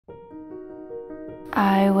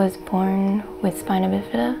I was born with spina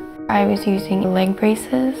bifida. I was using leg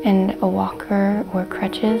braces and a walker or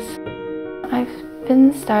crutches. I've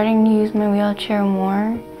been starting to use my wheelchair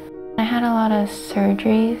more. I had a lot of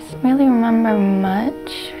surgeries. I don't really remember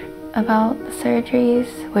much about the surgeries,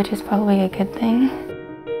 which is probably a good thing.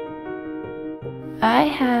 I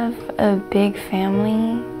have a big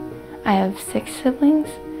family. I have 6 siblings,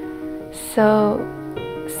 so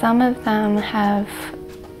some of them have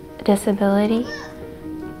disability.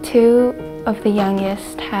 2 of the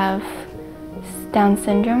youngest have Down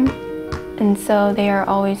syndrome, and so they are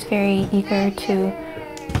always very eager to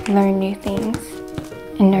learn new things,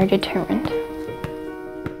 and they're determined.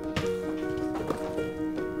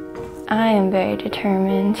 I am very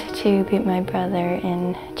determined to beat my brother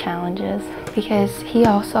in challenges because he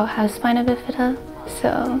also has spina bifida,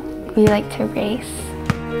 so we like to race.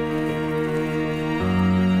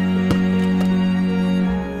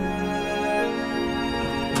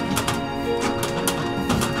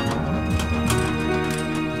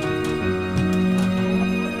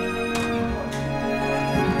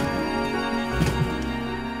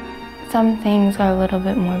 Some things are a little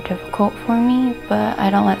bit more difficult for me, but I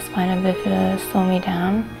don't let spina bifida slow me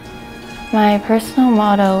down. My personal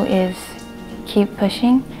motto is keep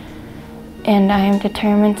pushing, and I am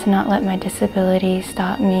determined to not let my disability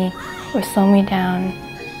stop me or slow me down.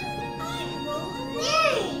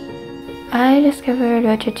 I discovered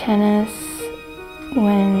retro tennis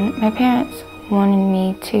when my parents wanted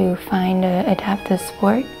me to find an adaptive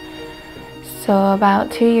sport. So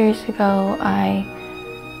about 2 years ago, I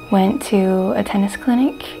went to a tennis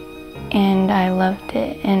clinic and I loved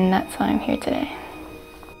it, and that's why I'm here today.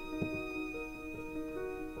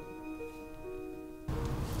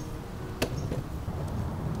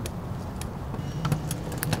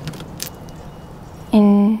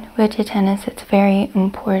 In widget tennis, it's very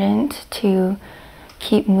important to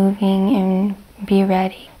keep moving and be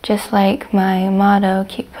ready. Just like my motto,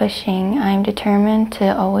 keep pushing, I'm determined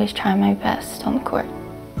to always try my best on the court.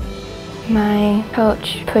 My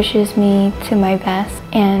coach pushes me to my best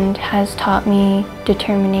and has taught me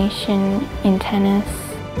determination in tennis.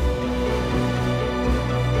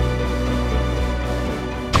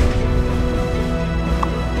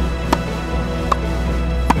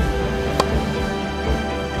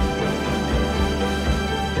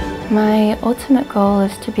 My ultimate goal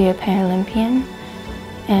is to be a Paralympian,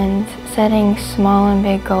 and setting small and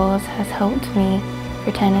big goals has helped me,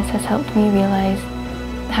 for tennis, has helped me realize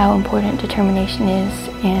how important determination is,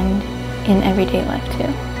 and in everyday life too.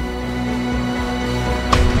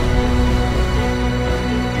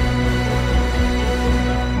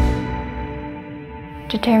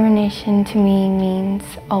 Determination to me means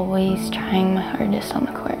always trying my hardest on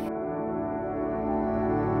the court.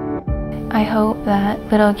 I hope that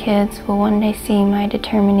little kids will one day see my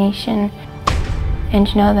determination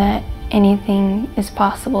and know that anything is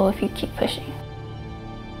possible if you keep pushing.